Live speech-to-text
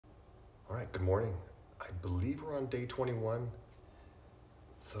right, good morning. I believe we're on day 21.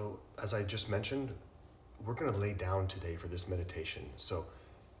 So, as I just mentioned, we're going to lay down today for this meditation. So,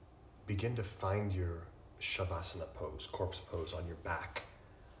 begin to find your Shavasana pose, corpse pose on your back.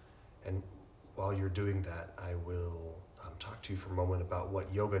 And while you're doing that, I will talk to you for a moment about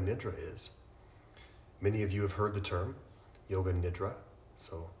what Yoga Nidra is. Many of you have heard the term Yoga Nidra.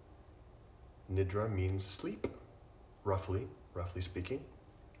 So, Nidra means sleep, roughly speaking.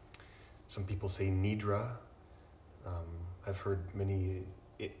 Some people say Nidra. I've heard many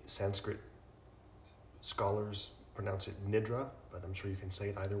Sanskrit scholars pronounce it Nidra, but I'm sure you can say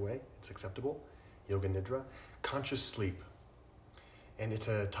it either way. It's acceptable. Yoga Nidra, conscious sleep. And it's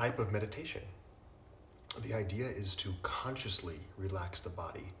a type of meditation. The idea is to consciously relax the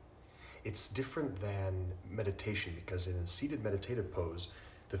body. It's different than meditation because in a seated meditative pose,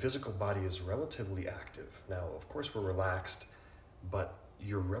 the physical body is relatively active. Now, of course, we're relaxed, but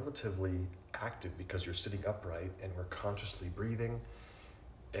you're relatively active because you're sitting upright and we're consciously breathing.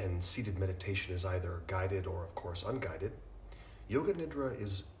 And seated meditation is either guided or, of course, unguided. Yoga Nidra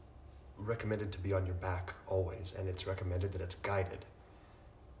is recommended to be on your back always, and it's recommended that it's guided.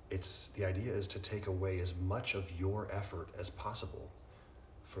 The idea is to take away as much of your effort as possible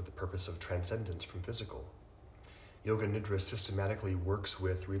for the purpose of transcendence from physical. Yoga Nidra systematically works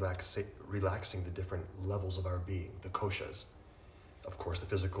with relaxing the different levels of our being, the koshas. Of course, the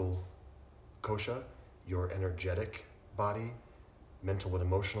physical kosha, your energetic body, mental and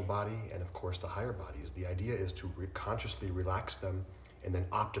emotional body, and of course the higher bodies. The idea is to consciously relax them and then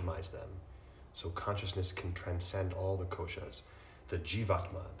optimize them so consciousness can transcend all the koshas, the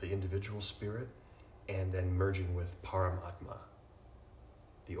jivatma, the individual spirit, and then merging with paramatma,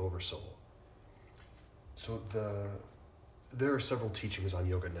 the oversoul. So there are several teachings on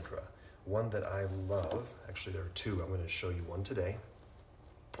Yoga Nidra. One that I love, actually there are two, I'm going to show you one today,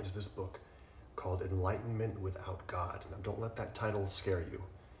 is this book called Enlightenment Without God. Now don't let that title scare you,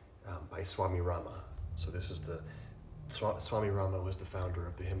 by Swami Rama. So this is Swami Rama was the founder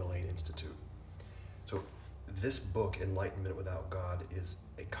of the Himalayan Institute. So this book, Enlightenment Without God, is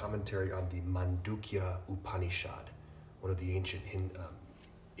a commentary on the Mandukya Upanishad, one of the ancient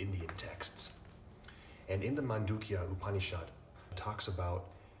Indian texts. And in the Mandukya Upanishad, it talks about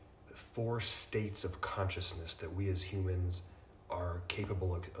 4 states of consciousness that we as humans are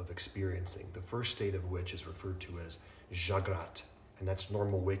capable of experiencing. The first state of which is referred to as Jagrat, and that's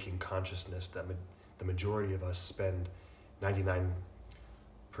normal waking consciousness that the majority of us spend 99%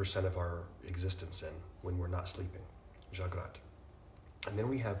 of our existence in when we're not sleeping, Jagrat. And then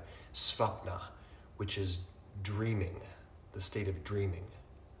we have Svapna, which is dreaming, the state of dreaming.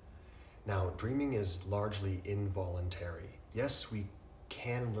 Now, dreaming is largely involuntary. Yes, we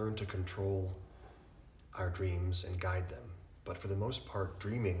can learn to control our dreams and guide them, but for the most part,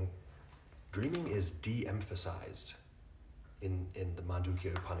 dreaming is de-emphasized in the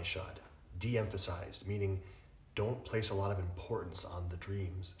Mandukya Upanishad. De-emphasized, meaning don't place a lot of importance on the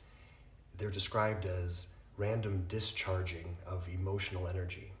dreams. They're described as random discharging of emotional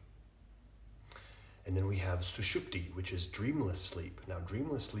energy. And then we have Sushupti, which is dreamless sleep. Now,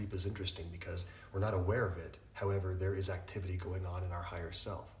 dreamless sleep is interesting because we're not aware of it. However, there is activity going on in our higher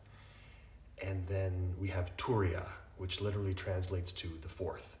self. And then we have Turiya, which literally translates to the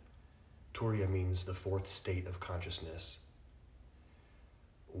 4th. Turiya means the 4th state of consciousness,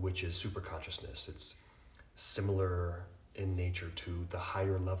 which is superconsciousness. It's similar in nature to the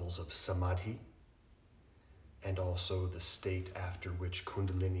higher levels of Samadhi and also the state after which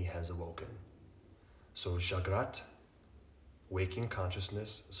Kundalini has awoken. So Jagrat, waking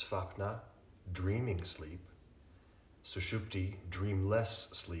consciousness; Svapna, dreaming sleep; Sushupti, dreamless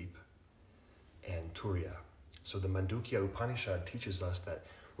sleep; and Turiya. So the Mandukya Upanishad teaches us that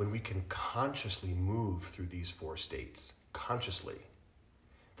when we can consciously move through these 4 states, consciously,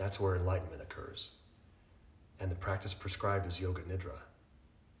 that's where enlightenment occurs. And the practice prescribed is Yoga Nidra.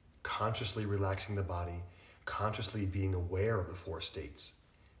 Consciously relaxing the body, consciously being aware of the 4 states,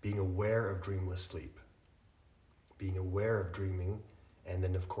 being aware of dreamless sleep, being aware of dreaming, and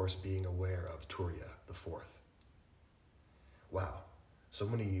then of course being aware of Turiya, the 4th. Wow, so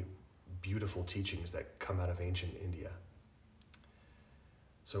many beautiful teachings that come out of ancient India.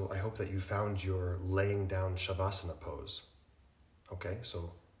 So I hope that you found your laying down Shavasana pose. Okay,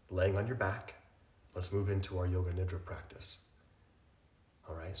 so laying on your back, let's move into our Yoga Nidra practice.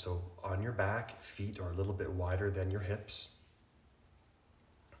 All right, so on your back, feet are a little bit wider than your hips.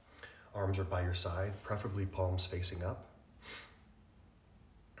 Arms are by your side, preferably palms facing up.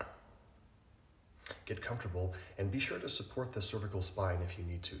 Get comfortable and be sure to support the cervical spine if you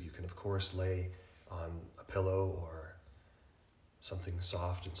need to. You can, of course, lay on a pillow or something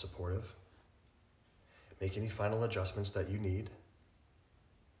soft and supportive. Make any final adjustments that you need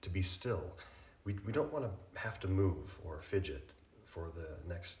to be still. We don't want to have to move or fidget for the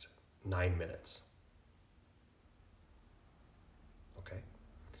next 9 minutes. Okay?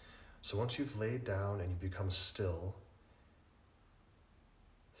 So once you've laid down and you become still,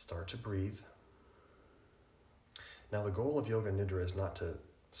 start to breathe. Now the goal of Yoga Nidra is not to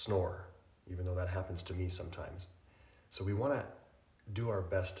snore, even though that happens to me sometimes. So we want to do our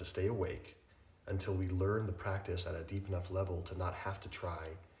best to stay awake until we learn the practice at a deep enough level to not have to try,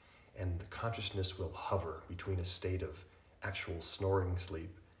 and the consciousness will hover between a state of actual snoring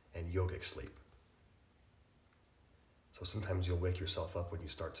sleep and yogic sleep. So sometimes you'll wake yourself up when you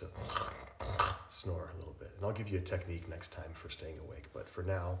start to snore a little bit. And I'll give you a technique next time for staying awake. But for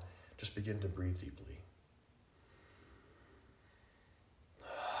now, just begin to breathe deeply.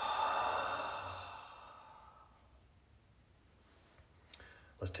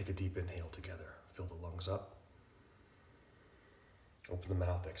 Let's take a deep inhale together. Fill the lungs up. Open the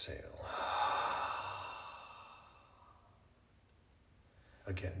mouth, exhale.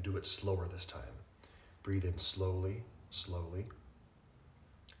 Again, do it slower this time. Breathe in slowly, slowly.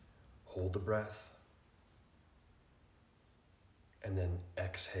 Hold the breath. And then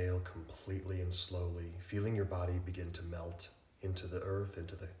exhale completely and slowly, feeling your body begin to melt into the earth,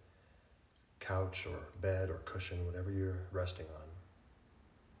 into the couch or bed or cushion, whatever you're resting on.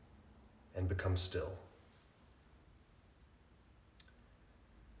 And become still.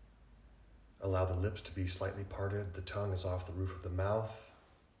 Allow the lips to be slightly parted. The tongue is off the roof of the mouth.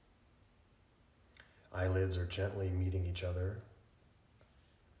 Eyelids are gently meeting each other.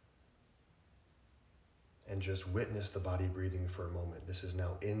 And just witness the body breathing for a moment. This is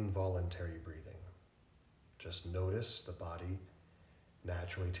now involuntary breathing. Just notice the body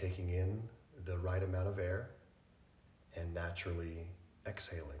naturally taking in the right amount of air and naturally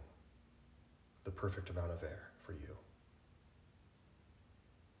exhaling the perfect amount of air for you.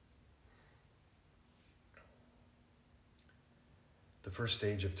 The first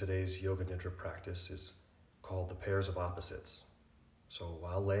stage of today's Yoga Nidra practice is called the pairs of opposites. So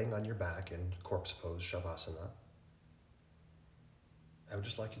while laying on your back in corpse pose, Shavasana, I would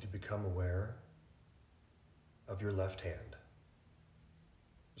just like you to become aware of your left hand.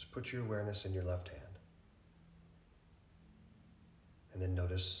 Just put your awareness in your left hand. And then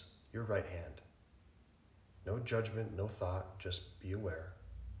notice your right hand. No judgment, no thought, just be aware.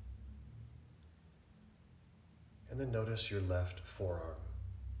 And then notice your left forearm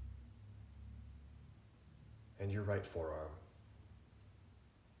and your right forearm.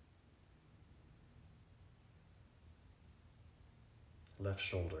 Left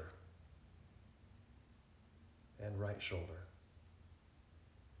shoulder and right shoulder.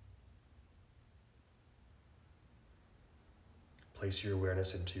 Place your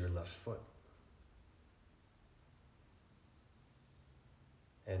awareness into your left foot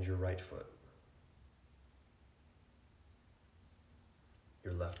and your right foot.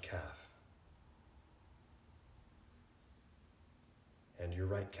 Your left calf and your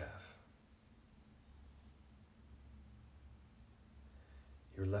right calf.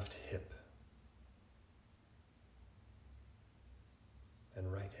 Your left hip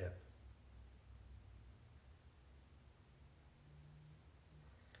and right hip.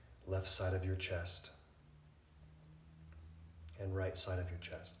 Left side of your chest and right side of your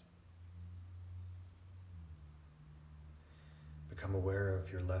chest. Become aware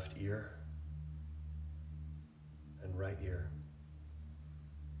of your left ear and right ear.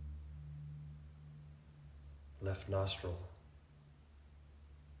 Left nostril,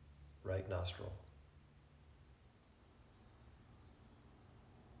 right nostril.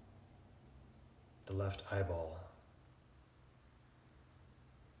 The left eyeball,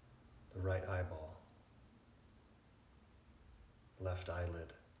 the right eyeball. Left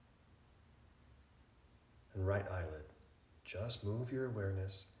eyelid and right eyelid. Just move your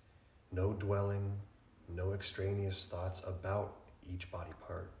awareness, no dwelling, no extraneous thoughts about each body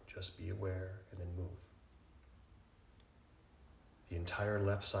part. Just be aware and then move. The entire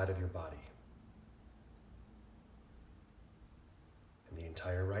left side of your body and the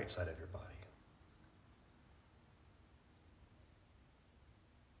entire right side of your body.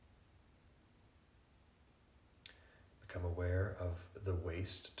 Become aware of the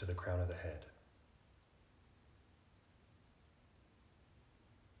waist to the crown of the head.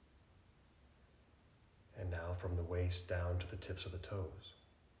 And now from the waist down to the tips of the toes.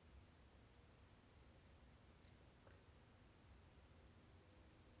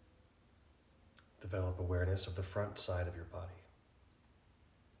 Develop awareness of the front side of your body.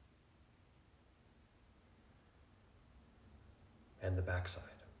 And the back side.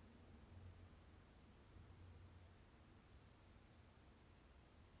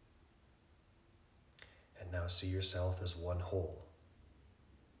 Now see yourself as one whole.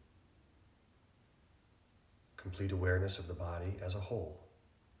 Complete awareness of the body as a whole,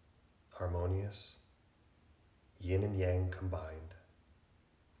 harmonious, yin and yang combined,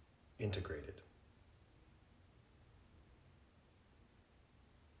 integrated.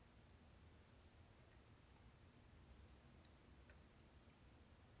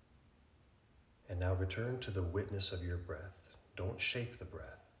 And now return to the witness of your breath. Don't shape the breath.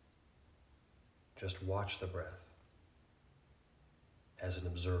 Just watch the breath as an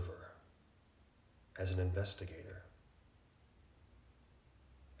observer, as an investigator,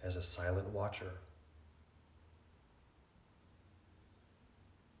 as a silent watcher.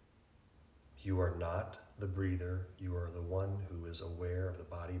 You are not the breather, you are the one who is aware of the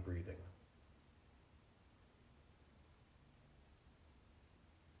body breathing.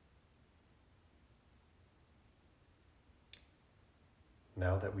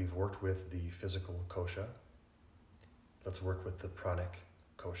 Now that we've worked with the physical kosha, let's work with the pranic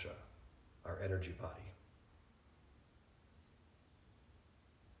kosha, our energy body.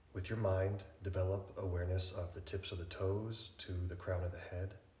 With your mind, develop awareness of the tips of the toes to the crown of the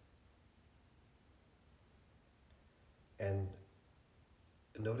head. And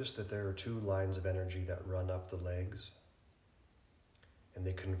notice that there are two lines of energy that run up the legs, and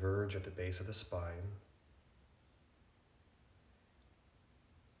they converge at the base of the spine.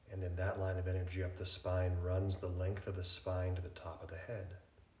 And then that line of energy up the spine runs the length of the spine to the top of the head.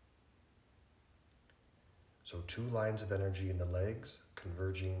 So two lines of energy in the legs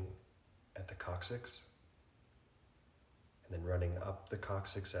converging at the coccyx, and then running up the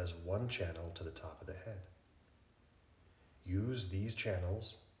coccyx as one channel to the top of the head. Use these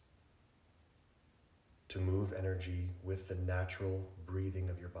channels to move energy with the natural breathing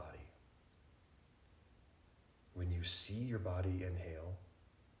of your body. When you see your body inhale,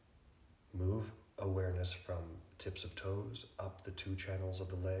 move awareness from tips of toes up the two channels of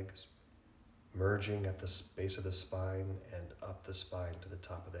the legs, merging at the base of the spine and up the spine to the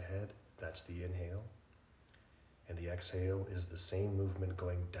top of the head. That's the inhale. And the exhale is the same movement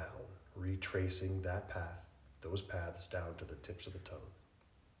going down, retracing that path, those paths down to the tips of the toes.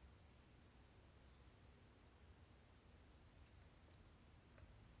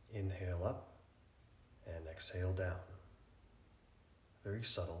 Inhale up and exhale down. Very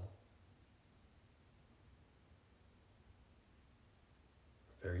subtle.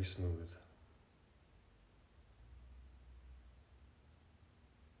 Very smooth.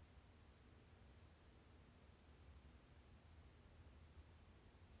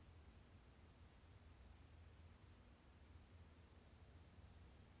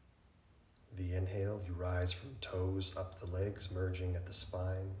 The inhale, you rise from toes up the legs, merging at the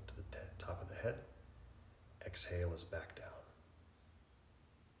spine to the top of the head. Exhale is back down.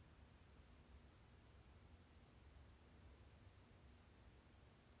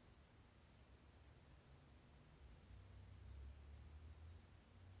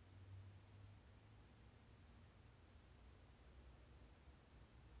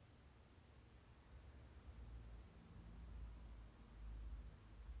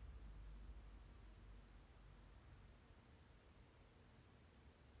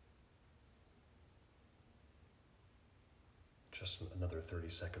 Just another 30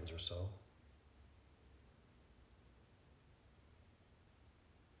 seconds or so.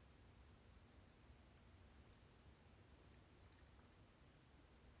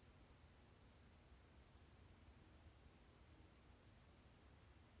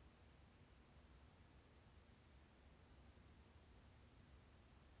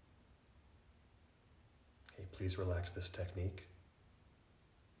 Okay, please relax this technique.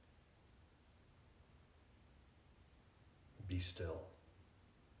 Be still.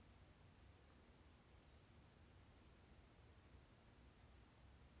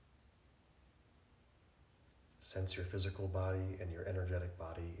 Sense your physical body and your energetic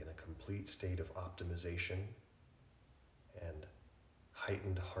body in a complete state of optimization and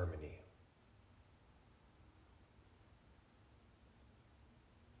heightened harmony.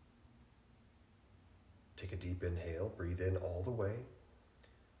 Take a deep inhale, breathe in all the way.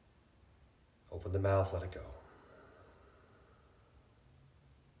 Open the mouth, let it go.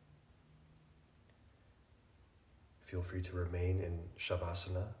 Feel free to remain in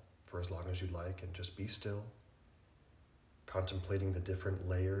Shavasana for as long as you'd like and just be still, contemplating the different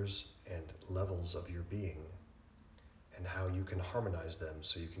layers and levels of your being and how you can harmonize them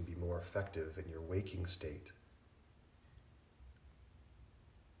so you can be more effective in your waking state.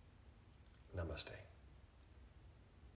 Namaste.